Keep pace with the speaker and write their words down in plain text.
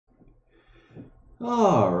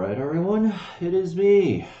Alright, everyone, it is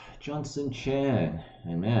me, Junson Chan.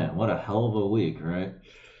 And man, what a hell of a week, right?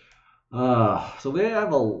 So we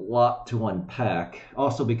have a lot to unpack.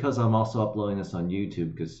 Also, because I'm also uploading this on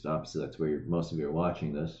YouTube, because obviously that's where most of you are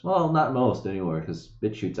watching this. Well, not most anyway, because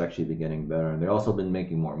Bitchute's actually been getting better, and they've also been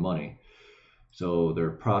making more money. So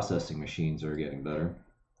their processing machines are getting better.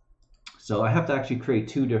 So I have to actually create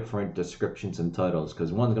two different descriptions and titles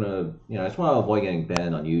because one's gonna, I just want to avoid getting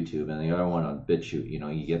banned on YouTube, and the other one on BitChute. You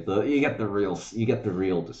get the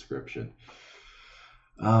real description.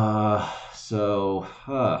 So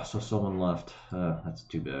someone left. That's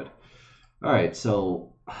too bad. All right,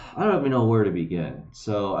 so I don't even know where to begin.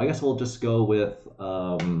 So I guess we'll just go with,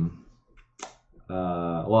 well,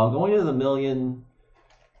 I'm going to the million.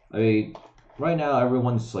 I mean, right now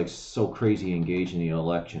everyone's like so crazy engaged in the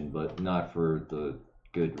election, but not for the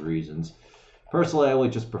good reasons. Personally, I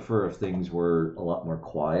would just prefer if things were a lot more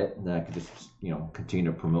quiet, and then I could just,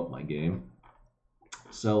 continue to promote my game.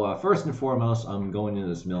 So first and foremost, I'm going into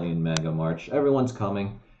this million mega march. Everyone's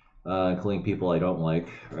coming, including people I don't like,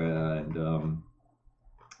 and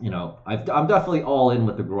I'm definitely all in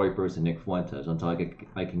with the Groypers and Nick Fuentes until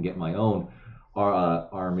I can get my own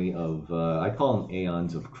army of, I call them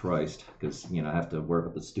Aeons of Christ, because I have to work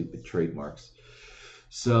with the stupid trademarks.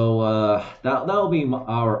 So that'll be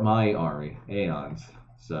my army, Aeons.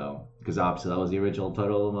 So because obviously that was the original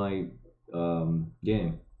title of my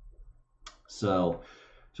game. So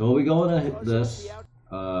we'll be going to hit this.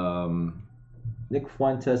 Nick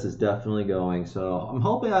Fuentes is definitely going, so I'm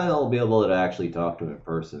hoping I'll be able to actually talk to him in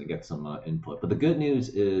person and get some input. But the good news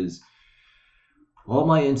is all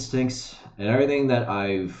my instincts and everything that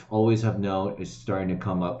I've always have known is starting to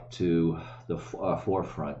come up to the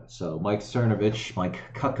forefront. So Mike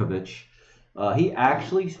Kukovich, he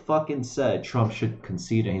actually fucking said Trump should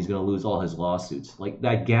concede and he's going to lose all his lawsuits. Like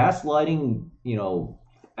that gaslighting,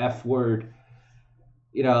 F word.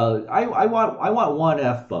 I want one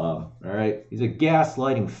F-bomb, all right? He's a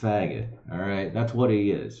gaslighting faggot, all right? That's what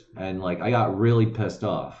he is. And, I got really pissed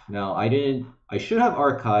off. Now, I should have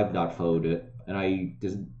archived, not phoned it, and I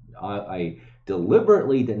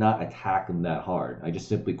deliberately did not attack him that hard. I just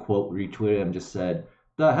simply quote retweeted him, just said,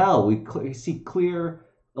 the hell, we see clear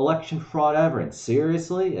election fraud evidence.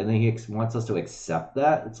 Seriously? And then he wants us to accept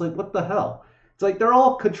that? It's like, what the hell? It's like they're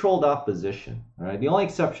all controlled opposition, right? The only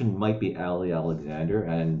exception might be Ali Alexander,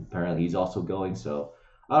 and apparently he's also going. So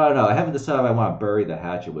I don't know. I haven't decided if I want to bury the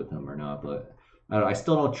hatchet with him or not, but I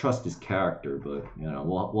still don't trust his character. But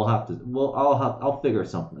I'll figure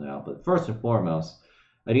something out. But first and foremost,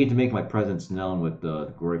 I need to make my presence known with the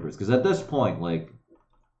Groypers, because at this point,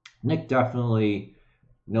 Nick definitely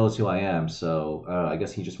knows who I am. So I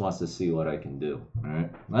guess he just wants to see what I can do. All right.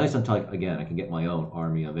 At least until I can get my own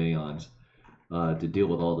army of Aeons. To deal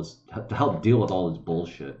with all this, to help deal with all this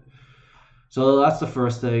bullshit. So that's the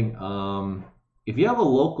first thing. If you have a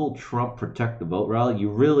local Trump Protect the Vote rally, you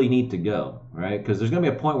really need to go, right? Because there's going to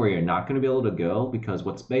be a point where you're not going to be able to go, because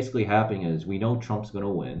what's basically happening is we know Trump's going to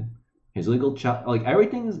win. His legal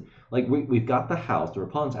everything's we've got the House. The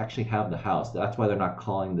Republicans actually have the House. That's why they're not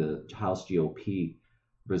calling the House GOP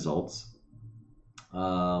results.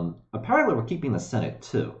 Apparently, we're keeping the Senate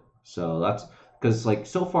too. So that's because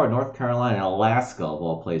so far North Carolina and Alaska of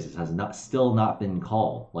all places has still not been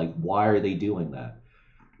called. Why are they doing that,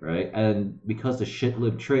 right? And because the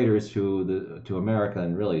shit-lived traitors to America,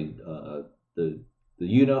 and really the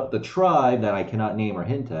tribe that I cannot name or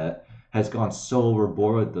hint at has gone so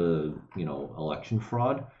overboard with the election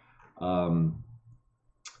fraud.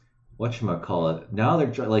 Whatchamacallit, now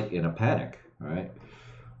they're in a panic, right?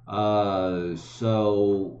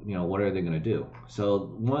 So what are they going to do?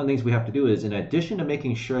 So one of the things we have to do is, in addition to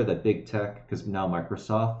making sure that big tech, because now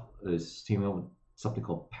Microsoft is teaming up with something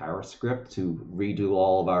called PowerScript to redo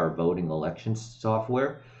all of our voting election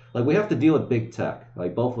software, we have to deal with big tech,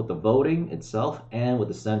 both with the voting itself and with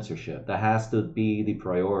the censorship. That has to be the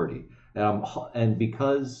priority. And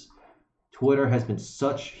because Twitter has been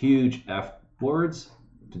such huge F words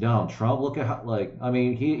to Donald Trump, look at how,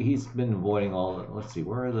 he's been avoiding all, let's see,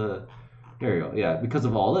 where are the, there you go, yeah, because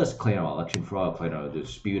of all this, claim of election fraud, claim of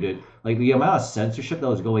disputed, the amount of censorship that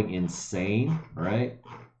was going insane, right?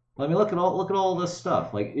 Look at all this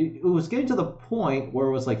stuff. It was getting to the point where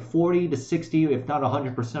it was 40 to 60, if not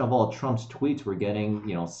 100% of all Trump's tweets were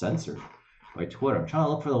getting, censored by Twitter. I'm trying to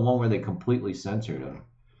look for the one where they completely censored him.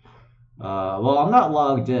 Well, I'm not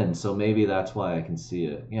logged in, so maybe that's why I can see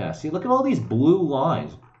it. Yeah, see, look at all these blue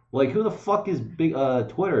lines. Who the fuck is big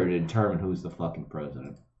Twitter to determine who's the fucking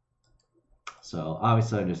president? So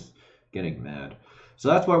obviously I'm just getting mad. So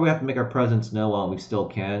that's why we have to make our presence known while we still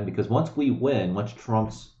can, because once we win, once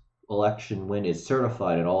Trump's election win is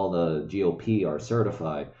certified and all the GOP are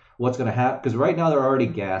certified, what's going to happen? Because right now they're already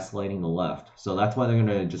gaslighting the left, so that's why they're going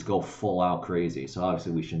to just go full out crazy. So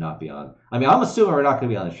obviously we should not be on. I mean, I'm assuming we're not going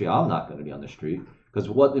to be on the street. I'm not going to be on the street because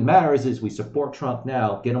what matters is we support Trump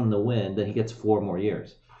now, get him the win, then he gets 4 more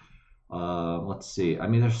years. Let's see. I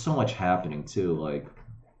mean, there's so much happening too. Like,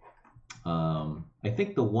 I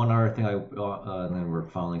think the one other thing and then we're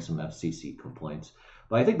filing some FCC complaints.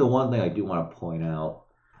 But I think the one thing I do want to point out.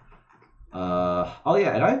 Oh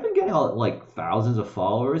yeah, and I've been getting like thousands of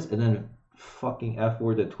followers, and then fucking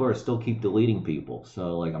F-word the Twitter still keep deleting people.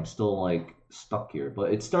 So like I'm still like stuck here.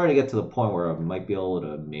 But it's starting to get to the point where I might be able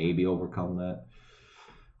to maybe overcome that.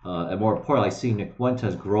 And more importantly, I see Nick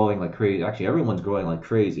Fuentes growing like crazy. Actually, everyone's growing like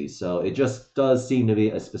crazy. So it just does seem to be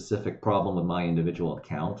a specific problem with my individual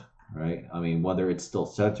account, right? I mean, whether it's still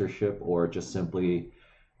censorship or just simply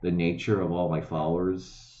the nature of all my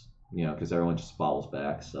followers, you know, because everyone just follows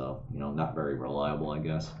back. So, you know, not very reliable, I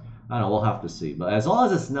guess. I don't know. We'll have to see. But as long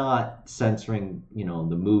as it's not censoring, you know,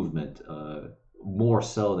 the movement more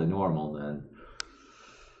so than normal, then,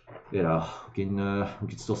 you know, we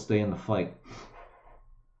can still stay in the fight.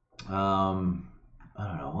 I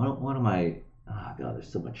don't know. What am I? Oh God,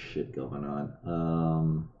 there's so much shit going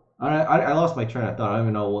on. I lost my train of thought. I don't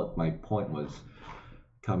even know what my point was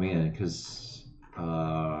coming in because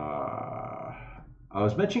I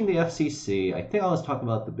was mentioning the FCC. I think I was talking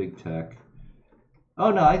about the big tech.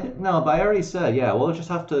 Oh no, no, but I already said yeah. We'll just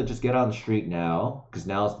have to just get on the street now because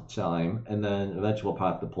now's the time, and then eventually we'll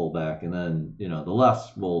probably have to pull back, and then you know the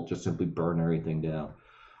left will just simply burn everything down.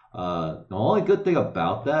 The only good thing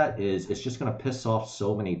about that is it's just going to piss off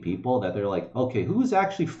so many people that they're like, okay, who's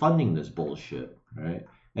actually funding this bullshit, right?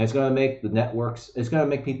 And it's going to make the networks, it's going to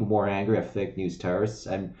make people more angry at fake news terrorists.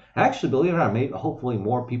 And actually, believe it or not, maybe hopefully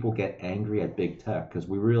more people get angry at big tech because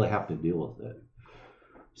we really have to deal with it.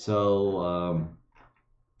 So,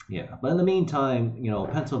 yeah. But in the meantime, you know,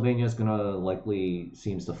 Pennsylvania is going to likely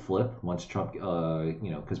seems to flip once Trump, you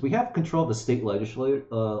know, because we have control of the state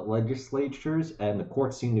legislatures and the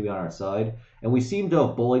courts seem to be on our side. And we seem to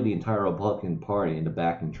have bullied the entire Republican Party into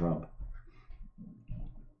backing Trump.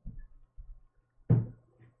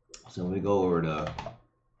 So let me go over to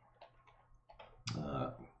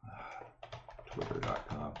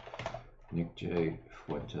twitter.com,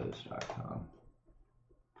 nickjfuentes.com.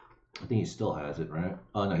 I think he still has it, right?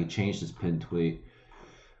 Oh no, he changed his pinned tweet.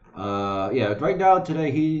 Yeah, right now today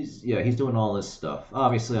he's doing all this stuff.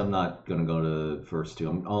 Obviously, I'm not gonna go to the first two.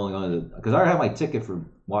 I'm only gonna because I already have my ticket for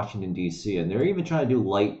Washington D.C. and they're even trying to do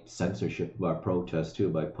light censorship protests too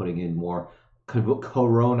by putting in more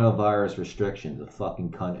coronavirus restrictions. The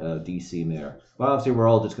fucking cunt, D.C. mayor. But obviously, we're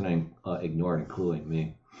all just gonna ignore it, including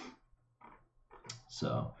me.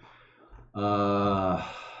 So, yeah.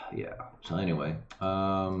 So anyway,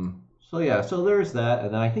 so yeah, so there's that,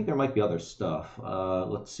 and then I think there might be other stuff.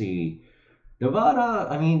 Let's see. Nevada,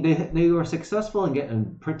 I mean, they were successful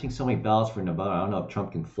in printing so many ballots for Nevada. I don't know if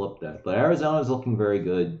Trump can flip that, but Arizona is looking very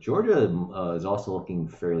good. Georgia is also looking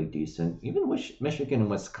fairly decent. Even Michigan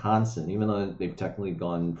and Wisconsin, even though they've technically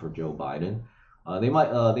gone for Joe Biden, they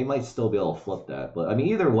might still be able to flip that. But I mean,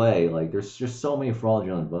 either way, like there's just so many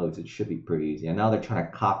fraudulent votes, it should be pretty easy. And now they're trying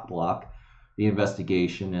to cock block the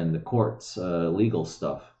investigation and the court's legal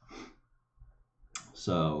stuff.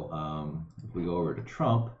 So if we go over to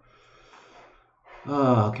Trump,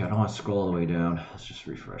 okay, I don't want to scroll all the way down. Let's just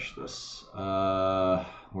refresh this. We're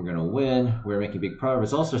gonna win. We're making big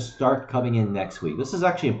progress. Also, start coming in next week. This is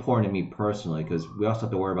actually important to me personally because we also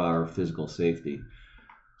have to worry about our physical safety.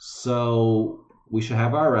 So we should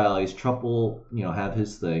have our rallies. Trump will, you know, have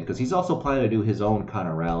his thing because he's also planning to do his own kind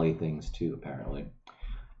of rally things too, apparently.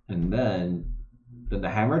 And then the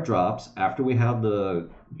hammer drops after we have the,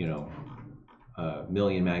 you know,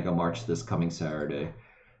 Million MAGA March this coming Saturday.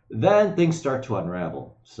 Then things start to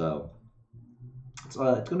unravel. So it's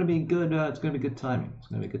going to be good. It's going to be good timing. It's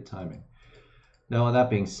going to be good timing. Now, with that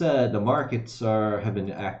being said, the markets have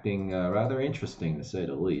been acting rather interesting to say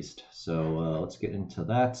the least. So let's get into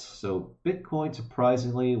that. So Bitcoin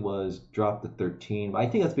surprisingly was dropped to 13. I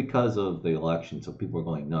think that's because of the election. So people are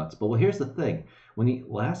going nuts. But well, here's the thing: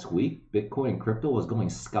 last week, Bitcoin and crypto was going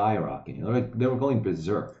skyrocketing. They were going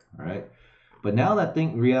berserk. All right. But now that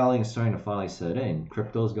reality is starting to finally set in,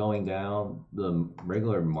 crypto's going down. The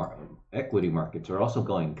regular equity markets are also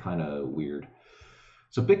going kind of weird.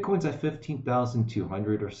 So Bitcoin's at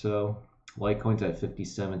 15,200 or so. Litecoin's at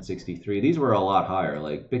 57.63. These were a lot higher.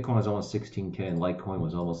 Like Bitcoin was almost 16K and Litecoin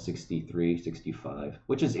was almost 63, 65,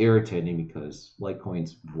 which is irritating because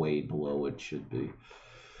Litecoin's way below what it should be.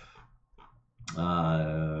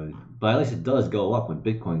 But at least it does go up when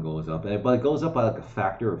Bitcoin goes up. But it goes up by like a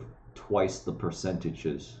factor of twice the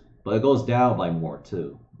percentages, but it goes down by more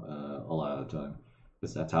too, a lot of the time,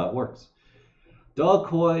 because that's how it works.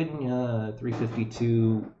 Dogecoin,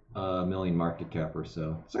 352 million market cap or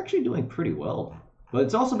so. It's actually doing pretty well, but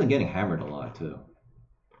it's also been getting hammered a lot too.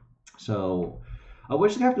 So we're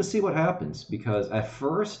just gonna have to see what happens, because at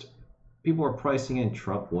first people were pricing in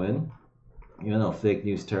Trump win, even though fake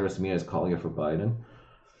news terrorist media is calling it for Biden.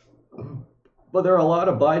 But there are a lot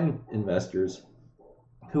of Biden investors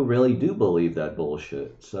who really do believe that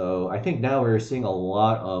bullshit. So I think now we're seeing a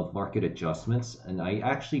lot of market adjustments, and I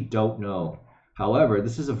actually don't know. However,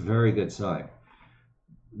 this is a very good sign.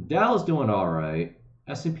 Dow's doing all right.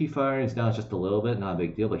 S&P 500 is down just a little bit, not a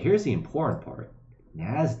big deal. But here's the important part.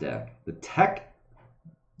 NASDAQ, the tech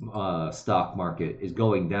stock market, is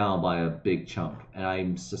going down by a big chunk. And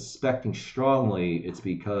I'm suspecting strongly it's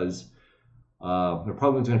because the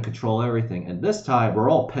Republicans are going to control everything. And this time,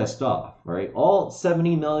 we're all pissed off, right? All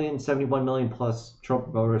 70 million, 71 million plus Trump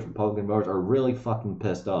voters, Republican voters are really fucking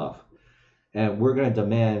pissed off. And we're going to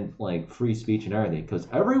demand like free speech and everything, because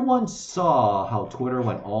everyone saw how Twitter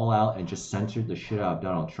went all out and just censored the shit out of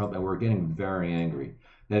Donald Trump, and we're getting very angry.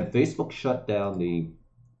 Then Facebook shut down the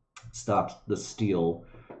Stop the Steal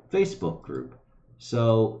Facebook group.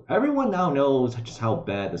 So everyone now knows just how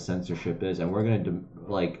bad the censorship is, and we're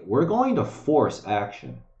going to force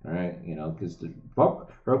action, all right? You know, because the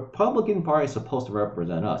Republican Party is supposed to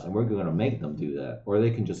represent us, and we're going to make them do that, or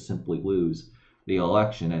they can just simply lose the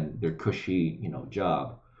election and their cushy, you know,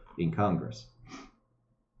 job in Congress.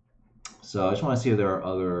 So I just want to see if there are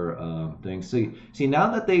other things. See, now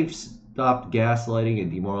that they've stopped gaslighting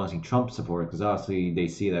and demoralizing Trump supporters, because obviously they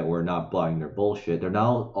see that we're not buying their bullshit, they're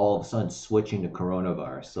now all of a sudden switching to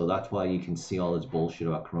coronavirus. So that's why you can see all this bullshit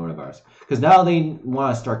about coronavirus, because now they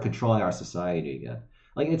want to start controlling our society again.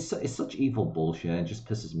 Like, it's such evil bullshit, and it just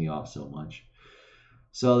pisses me off so much.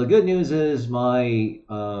 So the good news is my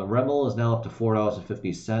Remel is now up to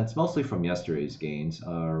 $4.50, mostly from yesterday's gains.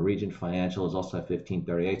 Regent Financial is also at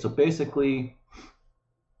 $15.38. So basically,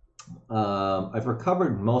 I've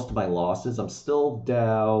recovered most of my losses. I'm still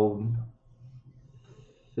down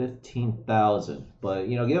 15,000, but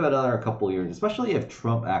you know, give it another couple of years, especially if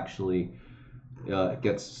Trump actually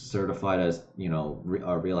gets certified as, you know,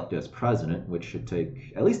 reelected as president, which should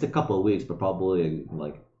take at least a couple of weeks, but probably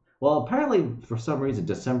like. Well, apparently, for some reason,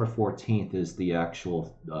 December 14th is the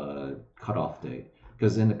actual cutoff date.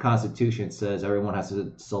 Because in the Constitution, it says everyone has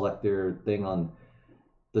to select their thing on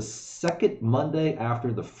the second Monday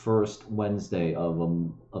after the first Wednesday of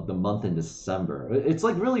the month in December. It's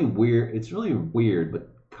like really weird. It's really weird, but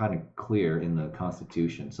kind of clear in the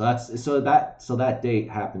Constitution. So that date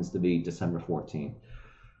happens to be December 14th.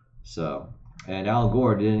 So. And Al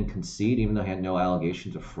Gore didn't concede, even though he had no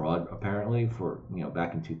allegations of fraud, apparently, for, you know,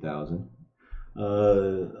 back in 2000,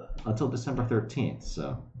 until December 13th.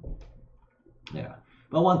 So, yeah.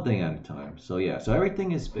 But one thing at a time. So, yeah. So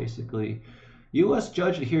everything is basically U.S.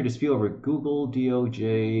 judge to hear dispute over Google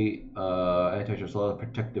DOJ antitrust law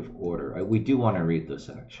protective order. We do want to read this,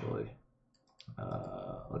 actually.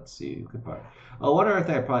 Let's see. One other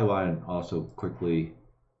thing I probably want to also quickly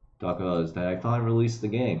talk about is that I finally released the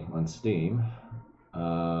game on Steam.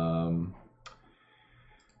 Oh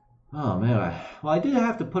man, I did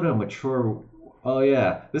have to put a mature. Oh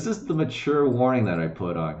yeah, this is the mature warning that I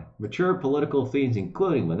put on. Mature political themes,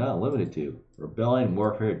 including but not limited to rebellion,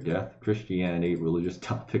 warfare, death, Christianity, religious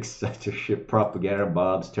topics, censorship, propaganda,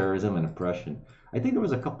 mobs, terrorism, and oppression. I think there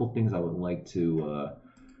was a couple things I would like to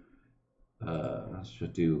let's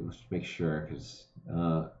make sure,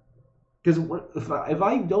 because if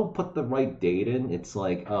I don't put the right date in, it's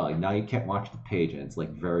like, oh, now you can't watch the page, and it's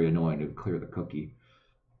like very annoying to clear the cookie.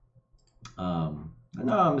 I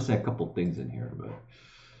know I'm missing a couple things in here, but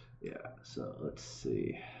yeah. So let's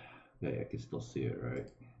see. Yeah, I can still see it, right?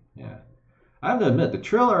 Yeah. I have to admit, the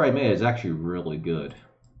trailer I made is actually really good.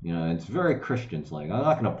 You know, it's very Christians-like. I'm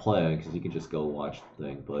not going to play it because you can just go watch the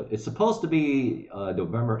thing, but it's supposed to be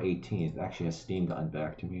November 18th. Actually, has Steam gotten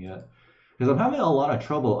back to me yet? Because I'm having a lot of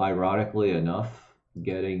trouble, ironically enough,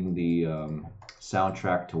 getting the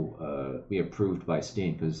soundtrack to be approved by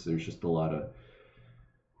Steam, because there's just a lot of...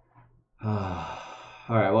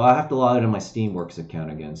 Alright, well, I have to log into my Steamworks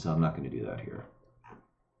account again, so I'm not going to do that here.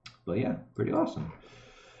 But yeah, pretty awesome.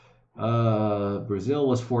 Brazil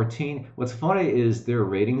was 14. What's funny is their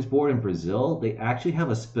ratings board in Brazil, they actually have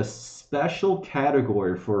a special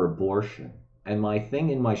category for abortion. And my thing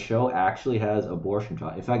in my show actually has abortion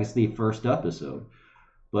talk. In fact, it's the first episode.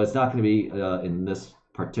 But it's not going to be in this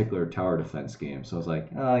particular tower defense game. So I was like,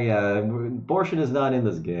 oh yeah, abortion is not in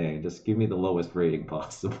this game. Just give me the lowest rating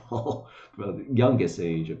possible. The youngest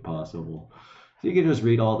age if possible. So you can just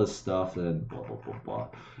read all this stuff and blah, blah, blah, blah.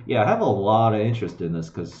 Yeah, I have a lot of interest in this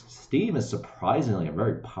because Steam is surprisingly a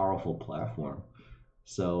very powerful platform.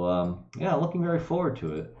 So, yeah, looking very forward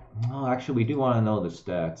to it. Oh, actually, we do want to know the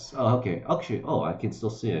stats. Oh, okay. Actually, oh, I can still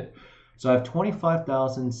see it. So I have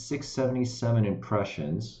 25,677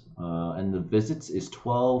 impressions, and the visits is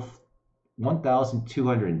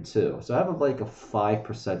 1,202. So I have like a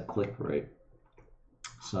 5% click rate.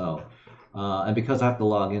 So, and because I have to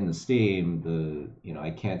log into Steam,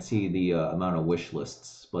 I can't see the amount of wish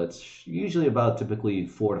lists, but it's usually about typically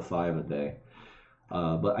 4 to 5 a day.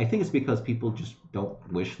 But I think it's because people just don't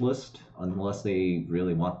wish list unless they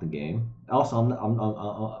really want the game. Also,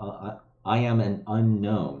 I am an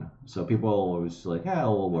unknown, so people are always like, "Yeah,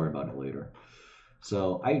 we'll worry about it later."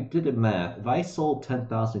 So I did the math. If I sold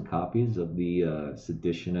 10,000 copies of the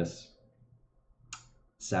Seditionist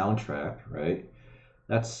soundtrack, right?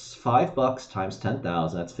 That's $5 times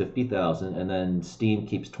 10,000. That's 50,000, and then Steam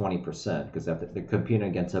keeps 20% because they're competing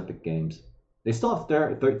against Epic Games. They still have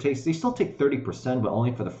they still take 30%, but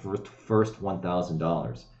only for the first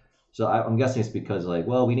 $1,000. So I'm guessing it's because like,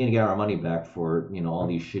 well, we need to get our money back for all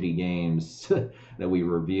these shitty games that we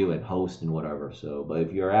review and host and whatever. So, but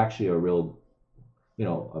if you're actually a real,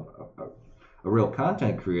 a real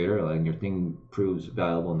content creator, and your thing proves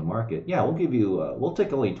valuable in the market, yeah, we'll give you, we'll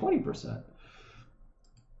take only 20%.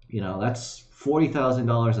 That's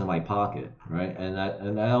 $40,000 in my pocket, right? And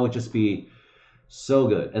that would just be so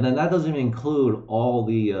good. And then that doesn't even include all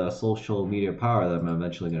the social media power that I'm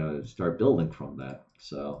eventually going to start building from that.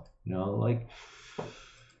 So, like,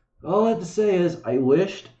 all I have to say is I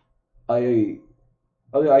wished I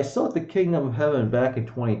saw the Kingdom of Heaven back in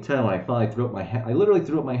 2010 when I finally threw up I literally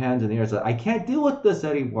threw up my hands in the air and said, I can't deal with this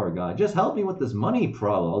anymore, God. Just help me with this money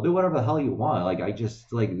problem. I'll do whatever the hell you want. Like,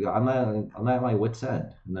 I'm at my wit's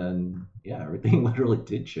end. And then, yeah, everything literally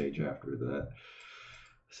did change after that.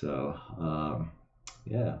 So,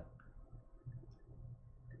 yeah.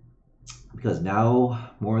 Because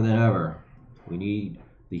now, more than ever, we need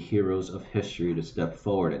the heroes of history to step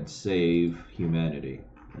forward and save humanity.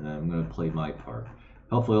 And I'm going to play my part.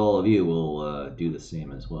 Hopefully all of you will do the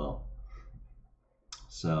same as well.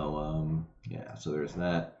 So, yeah, so there's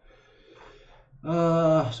that.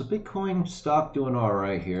 So Bitcoin stock doing all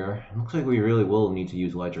right here. Looks like we really will need to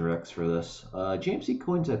use LedgerX for this. GMC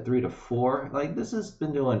coins at 3 to 4. Like, this has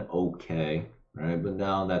been doing okay, right? But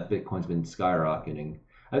now that Bitcoin's been skyrocketing,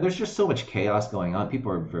 there's just so much chaos going on.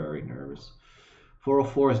 People are very nervous.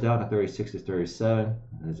 404 is down to 36 to 37.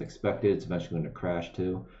 As expected, it's eventually going to crash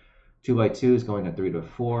too. 2x2 is going to 3 to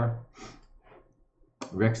 4.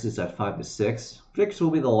 Rex is at 5 to 6. VIX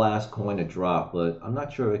will be the last coin to drop, but I'm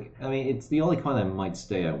not sure. It's the only coin that might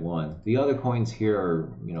stay at 1. The other coins here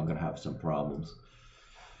are, going to have some problems.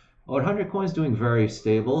 100 coins doing very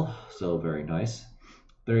stable, so very nice.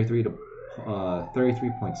 33 to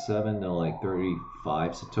 33.7 to like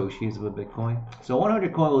 35 satoshis of a Bitcoin. So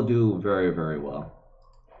 100 coin will do very, very well.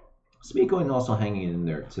 Speedcoin is also hanging in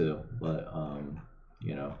there too, but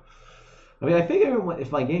I figure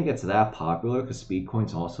if my game gets that popular, because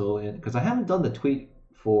Speedcoin's also in, because I haven't done the tweet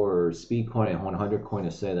for Speedcoin and 100 coin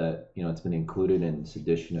to say that it's been included in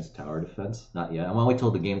Seditionist Tower Defense. Not yet. I'm only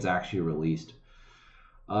told the game's actually released.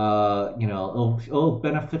 It'll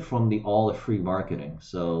benefit from all the free marketing,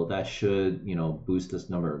 so that should boost this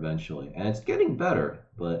number eventually. And it's getting better,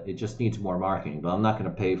 but it just needs more marketing. But I'm not going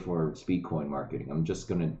to pay for Speedcoin marketing. I'm just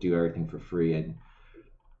going to do everything for free and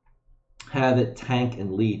have it tank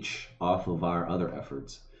and leech off of our other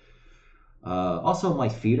efforts. Also, my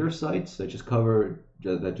feeder sites that just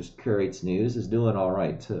curates news is doing all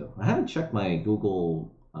right too. I haven't checked my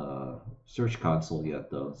Google search console yet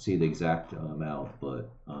though, see the exact amount, but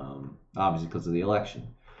obviously because of the election.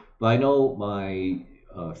 But I know my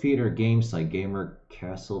feeder game site,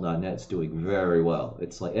 gamercastle.net, is doing very well.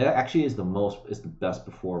 It's like, it actually is the best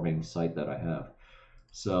performing site that I have.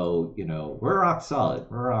 So, we're rock solid.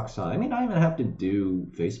 We're rock solid. I don't even have to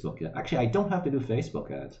do Facebook yet. Actually, I don't have to do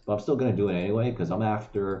Facebook ads, but I'm still going to do it anyway because I'm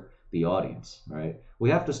after the audience, right? We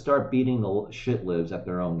have to start beating the shit libs at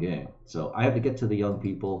their own game. So I have to get to the young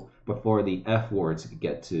people before the F words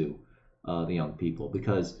get to the young people.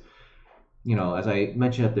 Because, as I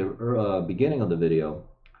mentioned at the beginning of the video,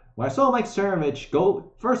 when I saw Mike Cernovich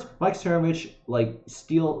Mike Cernovich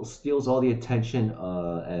steals all the attention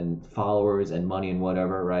and followers and money and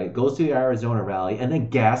whatever, right? Goes to the Arizona rally and then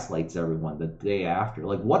gaslights everyone the day after.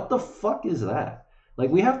 Like, what the fuck is that? Like,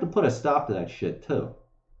 we have to put a stop to that shit too.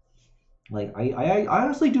 Like, I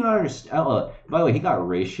honestly do not understand. By the way, he got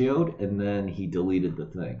ratioed and then he deleted the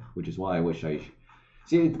thing, which is why I wish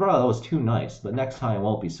see, bro, that was too nice. But next time it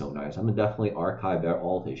won't be so nice. I'm gonna definitely archive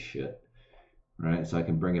all his shit. right? So I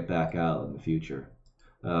can bring it back out in the future.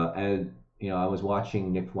 And I was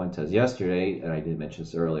watching Nick Fuentes yesterday, and I didn't mention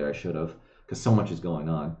this earlier. I should have, because so much is going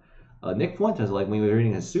on. Nick Fuentes, like when we were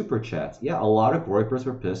reading his super chats, yeah, a lot of Groypers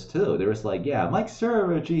were pissed too. They were just like, yeah, Mike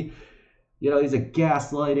Cernovich, he's a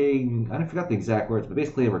gaslighting. I forgot the exact words, but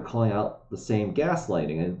basically they were calling out the same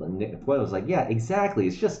gaslighting. And Nick Fuentes was like, yeah, exactly.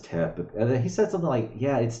 It's just typical. And then he said something like,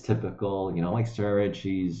 yeah, it's typical. Mike Cernovich,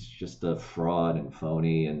 he's just a fraud and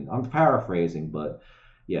phony. And I'm paraphrasing, but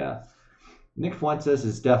yeah. Nick Fuentes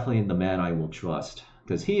is definitely the man I will trust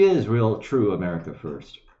because he is real, true America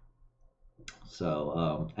first.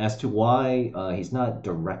 So as to why he's not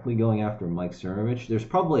directly going after Mike Cernovich, there's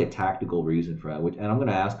probably a tactical reason for that, and I'm going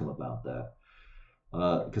to ask him about that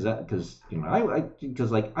because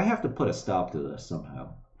I have to put a stop to this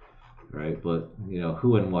somehow, right? But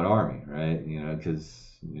who and what army, right?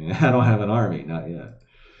 Because I don't have an army, not yet.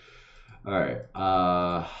 All right.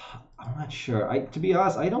 I'm not sure. To be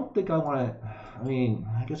honest, I don't think I want to. I mean,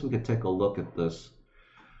 I guess we could take a look at this.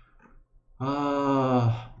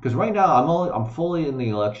 Because right now I'm fully in the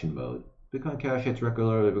election mode. Bitcoin Cash hits record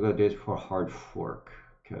low Bitcoin days before hard fork.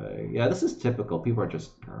 Okay. Yeah, this is typical. People are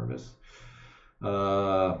just nervous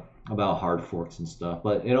about hard forks and stuff,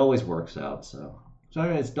 but it always works out. So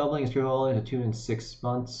it's doubling its holding to 2 in 6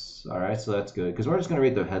 months. All right, so that's good because we're just gonna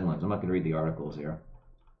read the headlines. I'm not gonna read the articles here.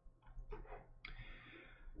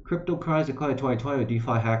 Crypto price decline in 2020, but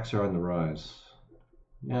DeFi hacks are on the rise.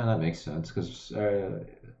 Yeah, that makes sense because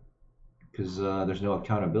there's no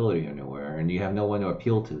accountability anywhere, and you have no one to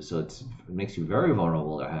appeal to, so it makes you very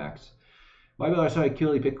vulnerable to hacks. Why be sorry,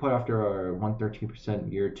 Keely Bitcoin after our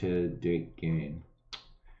 113% year-to-date gain?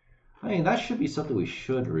 I mean, that should be something we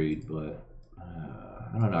should read, but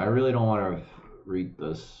I don't know. I really don't want to read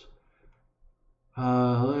this.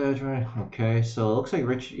 Okay, so it looks like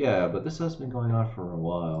Rich, yeah, but this has been going on for a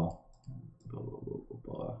while. Blah, blah, blah, blah,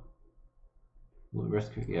 blah.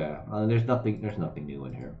 Risk, yeah, there's nothing new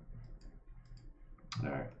in here. All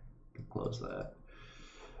right, close that.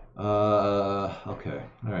 Okay,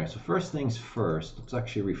 all right. So first things first, let's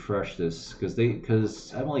actually refresh this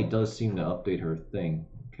because Emily does seem to update her thing.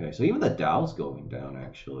 Okay, so even the Dow's going down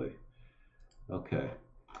actually. Okay.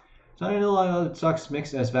 So I know stocks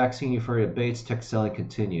mixed as vaccine euphoria abates, tech selling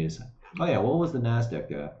continues. Oh yeah, what was the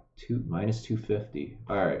Nasdaq at? Minus 250.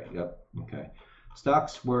 All right. Yep. Okay.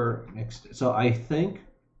 Stocks were mixed. So I think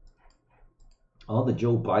all the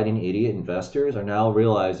Joe Biden idiot investors are now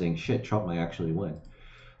realizing, shit, Trump might actually win.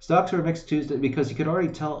 Stocks were mixed Tuesday because you could already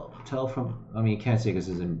tell from. I mean, you can't say because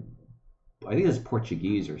it's in. I think it's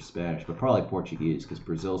Portuguese or Spanish, but probably Portuguese because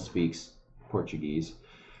Brazil speaks Portuguese.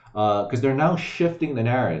 Because they're now shifting the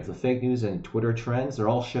narrative. The fake news and Twitter trends, they're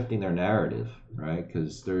all shifting their narrative, right?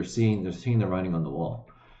 Because they're seeing the writing on the wall.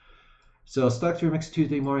 So stocks were mixed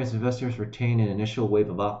Tuesday morning as investors retain an initial wave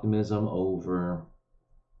of optimism over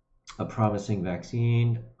a promising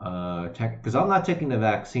vaccine. Because I'm not taking the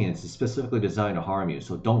vaccine. It's specifically designed to harm you,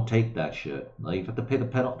 so don't take that shit. Like you have to pay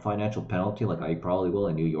the financial penalty, like I probably will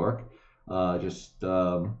in New York.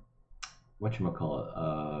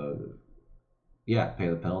 Yeah, pay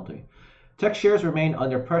the penalty. Tech shares remain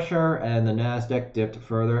under pressure, and the Nasdaq dipped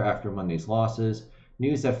further after Monday's losses.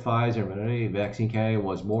 News that Pfizer vaccine candidate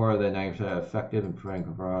was more than 90% effective in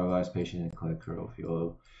preventing coronavirus patient and clinical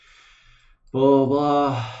field. Blah,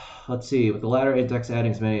 blah. Let's see. With the latter index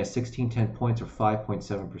adding as many as 1610 points or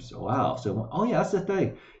 5.7%. Wow. So, oh yeah, that's the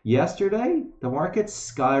thing. Yesterday, the market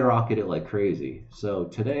skyrocketed like crazy. So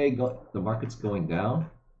today, the market's going down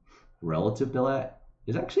relative to that.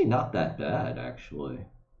 It's actually not that bad, actually.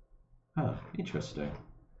 Huh, interesting.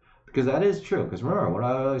 Because that is true. Because remember what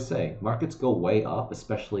I always say, markets go way up,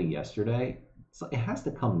 especially yesterday. So it has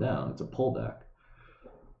to come down. It's a pullback.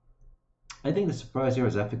 I think the surprise here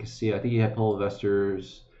is efficacy. I think you had pull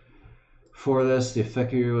investors for this. The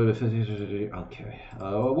effect here would have... Okay.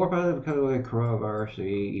 Warp out of coronavirus.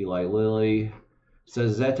 Eli Lilly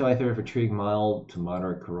says Zeto theory for treating mild to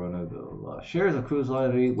moderate corona. Shares of cruise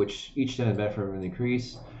line, which each stand benefit from an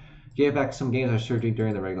increase, gave back some gains are surging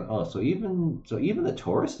during the regular. Oh, so even the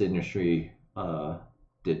tourist industry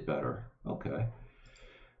did better. Okay.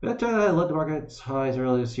 That time that led the market's highs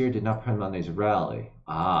earlier this year did not print Monday's rally.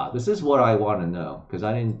 This is what I want to know because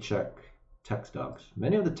I didn't check tech stocks.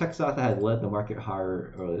 Many of the tech stocks that had led the market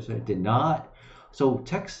higher earlier this year did not. So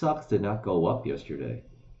tech stocks did not go up yesterday.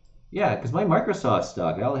 Yeah, because my Microsoft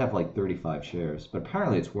stock, I only have like 35 shares, but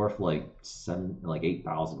apparently it's worth like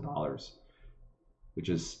 $8,000, which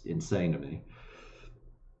is insane to me.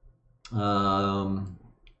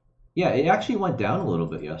 Yeah, it actually went down a little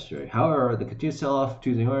bit yesterday. However, the continued sell-off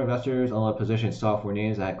Tuesday morning investors only positioned software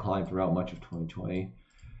names that had climbed throughout much of 2020.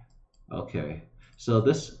 Okay. So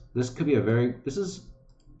this could be a very, this is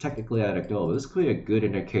technically anecdotal, but this could be a good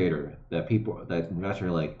indicator that investors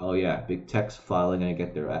are like, oh yeah, big tech's finally gonna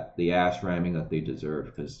get the ass ramming that they deserve,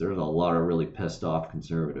 because there's a lot of really pissed off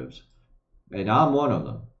conservatives, and I'm one of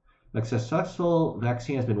them. A successful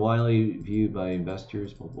vaccine has been widely viewed by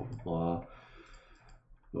investors. Blah blah blah.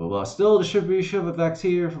 Blah blah. Still, distribution of a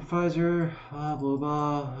vaccine from Pfizer. Blah blah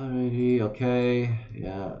blah. Okay,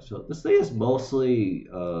 yeah. So this thing is mostly,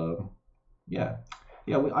 yeah.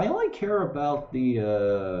 I only care about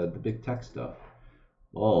the big tech stuff.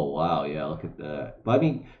 Oh wow, yeah, look at that. But I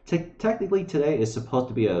mean, technically today is supposed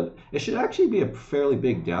to be it should actually be a fairly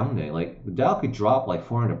big down day. Like the Dow could drop like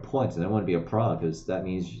 400 points, and that wouldn't be a problem, because that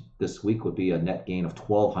means this week would be a net gain of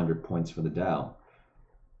 1,200 points for the Dow.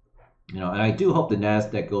 You know, and I do hope the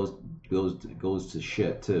Nasdaq goes to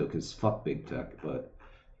shit too, because fuck big tech. But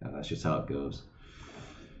that's just how it goes.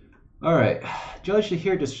 All right, judge to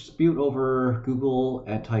hear dispute over Google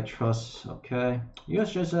antitrust. Okay,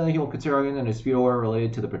 U.S. judge said he will consider arguing a dispute order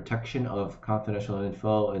related to the protection of confidential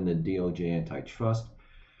info in the DOJ antitrust.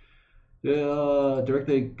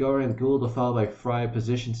 Directly governing Google to follow by Friday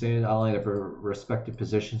position stated outlining their respective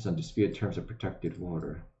positions on disputed terms of protected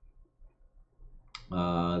order.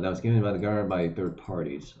 That was given by the government by third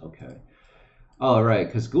parties. Okay. Oh, right,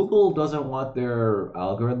 because Google doesn't want their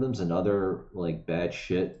algorithms and other like bad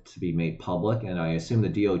shit to be made public, and I assume the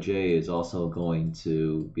DOJ is also going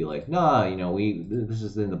to be like, nah, you know, this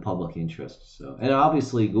is in the public interest. So, and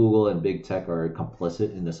obviously Google and big tech are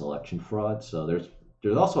complicit in this election fraud, so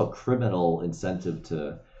there's also a criminal incentive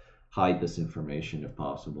to hide this information if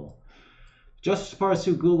possible. Justice Department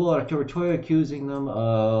sued Google on October 20, accusing them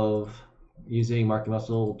of using market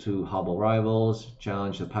muscle to hobble rivals,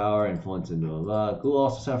 challenge the power, influence, and blah, blah, blah. Google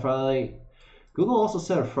also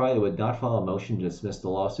said on Friday it would not file a motion to dismiss the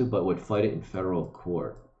lawsuit, but would fight it in federal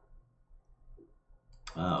court.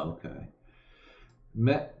 Oh, okay.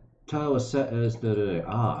 Meta was set as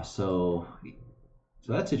so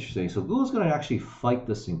that's interesting. So Google's going to actually fight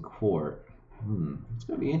this in court. It's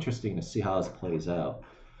going to be interesting to see how this plays out.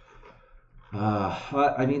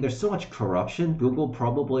 I mean, there's so much corruption. Google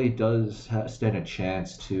probably does stand a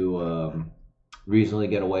chance to reasonably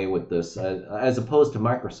get away with this, as opposed to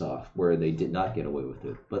Microsoft, where they did not get away with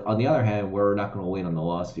it. But on the other hand, we're not going to win on the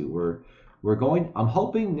lawsuit. We're going. I'm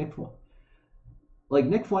hoping Nick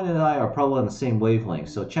Foyne and I are probably on the same wavelength.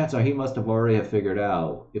 So chances are he must have already figured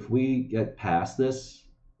out, if we get past this,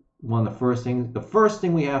 the first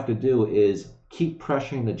thing we have to do is keep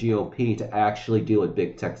pressuring the GOP to actually deal with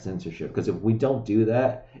big tech censorship. Because if we don't do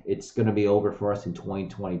that, it's going to be over for us in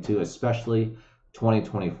 2022, especially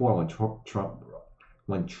 2024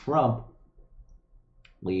 when Trump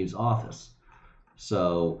leaves office.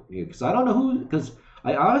 So, because I don't know because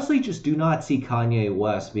I honestly just do not see Kanye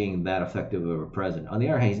West being that effective of a president. On the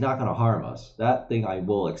other hand, he's not going to harm us. That thing I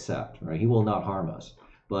will accept, right? He will not harm us,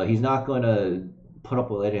 but he's not going to put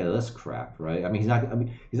up with any of this crap, right? I mean, he's not going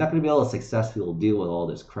to be able to successfully deal with all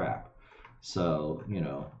this crap. So, you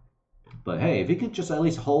know, but hey, if he could just at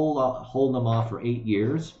least hold them off for 8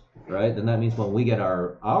 years, right? Then that means when we get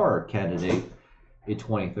our candidate in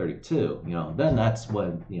 2032, you know, then that's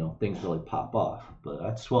when, you know, things really pop off. But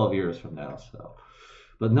that's 12 years from now. So,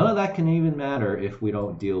 but none of that can even matter if we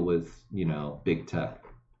don't deal with, you know, big tech.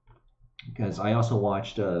 Because I also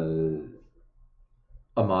watched a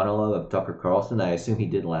monologue of Tucker Carlson that I assume he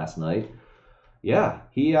did last night. Yeah,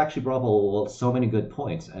 he actually brought up so many good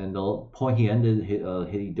points, and the point he ended,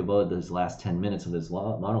 he devoted his last 10 minutes of his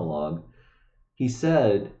monologue. He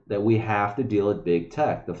said that we have to deal with big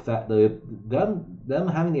tech. Them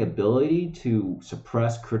having the ability to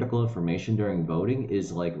suppress critical information during voting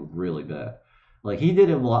is like really bad. Like he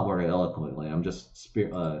did it a lot more eloquently. I'm just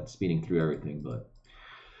speeding through everything, but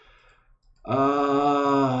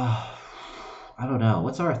I don't know.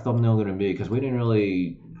 What's our thumbnail going to be? Because we didn't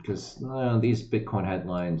really, these Bitcoin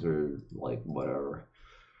headlines are like whatever.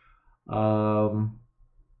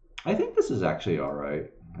 I think this is actually all right,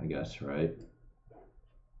 I guess, right?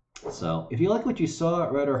 So if you like what you saw,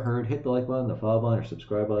 read, or heard, hit the like button, the follow button, or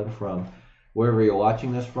subscribe button from wherever you're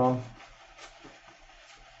watching this from.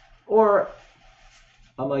 Or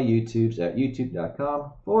on my YouTubes at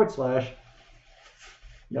youtube.com/,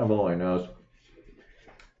 everyone knows,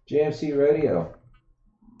 JMC Radio.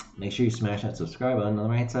 Make sure you smash that subscribe button on the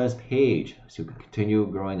right side of this page so we can continue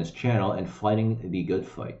growing this channel and fighting the good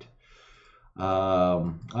fight.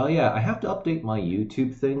 Oh yeah, I have to update my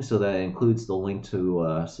YouTube thing so that it includes the link to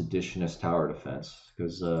Seditionist Tower Defense,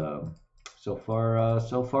 because so far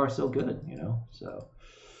so good, you know. So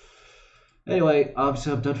Anyway,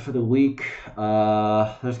 obviously I'm done for the week.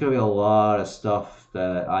 There's gonna be a lot of stuff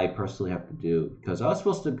that I personally have to do because I was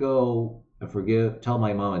supposed to go and tell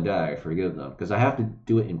my mom and dad I forgive them because I have to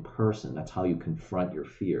do it in person. That's how you confront your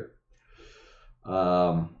fear.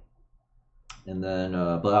 Um, and then,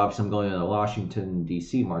 but obviously I'm going to the Washington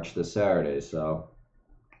D.C. march this Saturday, so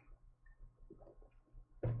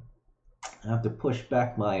I have to push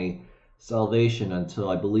back my salvation until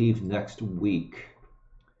I believe next week.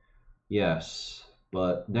 Yes,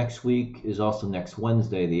 but next week is also next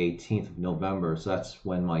Wednesday, the 18th of November, so that's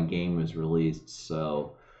when my game is released.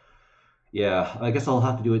 So, yeah, I guess I'll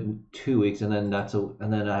have to do it in 2 weeks, and then I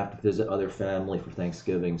have to visit other family for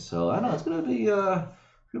Thanksgiving. So I don't know, it's gonna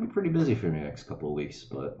be pretty busy for me next couple of weeks,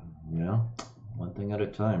 but one thing at a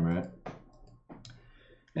time, right?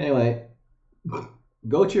 Anyway,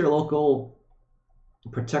 go to your local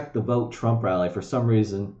Protect the Vote Trump rally. For some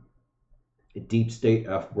reason, deep state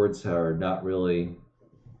F words are not really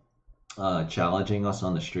challenging us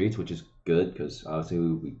on the streets, which is good because obviously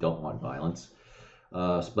we don't want violence.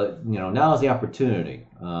 But now is the opportunity.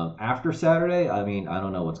 After Saturday, I mean, I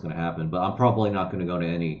don't know what's going to happen, but I'm probably not going to go to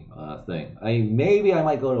any thing. Maybe I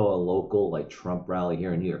might go to a local like Trump rally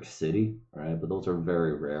here in New York City, right? But those are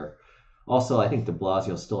very rare. Also, I think De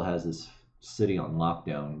Blasio still has this city on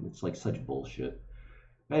lockdown. It's like such bullshit.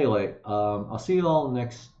 Anyway, I'll see you all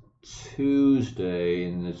next Tuesday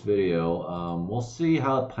in this video. We'll see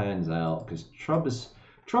how it pans out because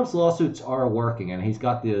Trump's lawsuits are working, and he's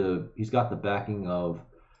got the backing of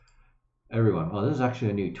everyone. Oh, this is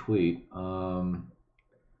actually a new tweet.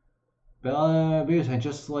 Ballot abuse, and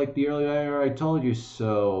just like the earlier I told you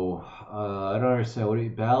so. I don't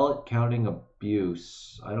understand. Ballot counting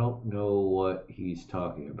abuse? I don't know what he's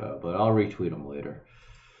talking about, but I'll retweet him later.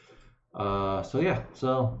 So yeah,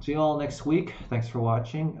 so see you all next week. Thanks for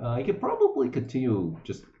watching. You could probably continue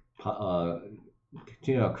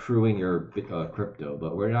accruing your crypto,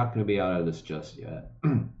 but we're not going to be out of this just yet.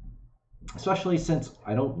 Especially since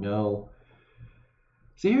I don't know.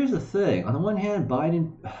 See, here's the thing. On the one hand,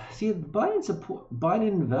 Biden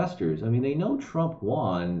investors. I mean, they know Trump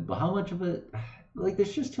won, but how much of it? Like,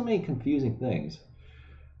 there's just too many confusing things.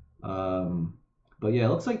 But yeah, it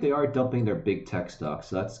looks like they are dumping their big tech stocks,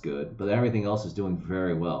 so that's good. But everything else is doing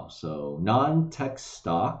very well. So non-tech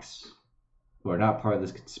stocks, who are not part of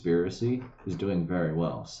this conspiracy, is doing very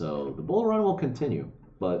well. So the bull run will continue,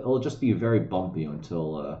 but it'll just be very bumpy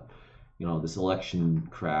until this election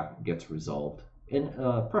crap gets resolved, and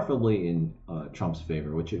preferably in Trump's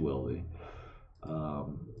favor, which it will be.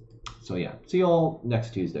 So yeah, see you all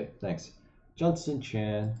next Tuesday. Thanks, Junson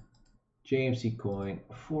Chan, JMC Coin,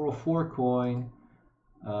 404 Coin.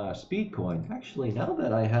 Speed Coin. Actually, now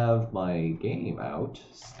that I have my game out,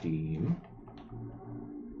 Steam,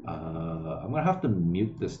 I'm gonna have to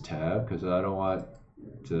mute this tab because I don't want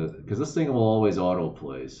to. Because this thing will always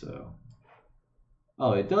autoplay. So,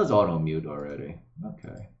 oh, it does auto mute already.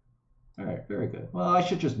 Okay. All right. Very good. Well, I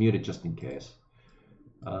should just mute it just in case.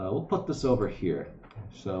 We'll put this over here.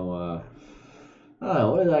 So,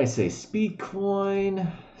 what did I say? Speed Coin,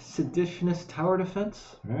 Seditionist Tower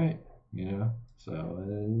Defense. Right. So,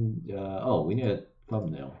 and, we need a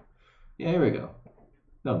thumbnail. Yeah, here we go.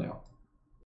 Thumbnail.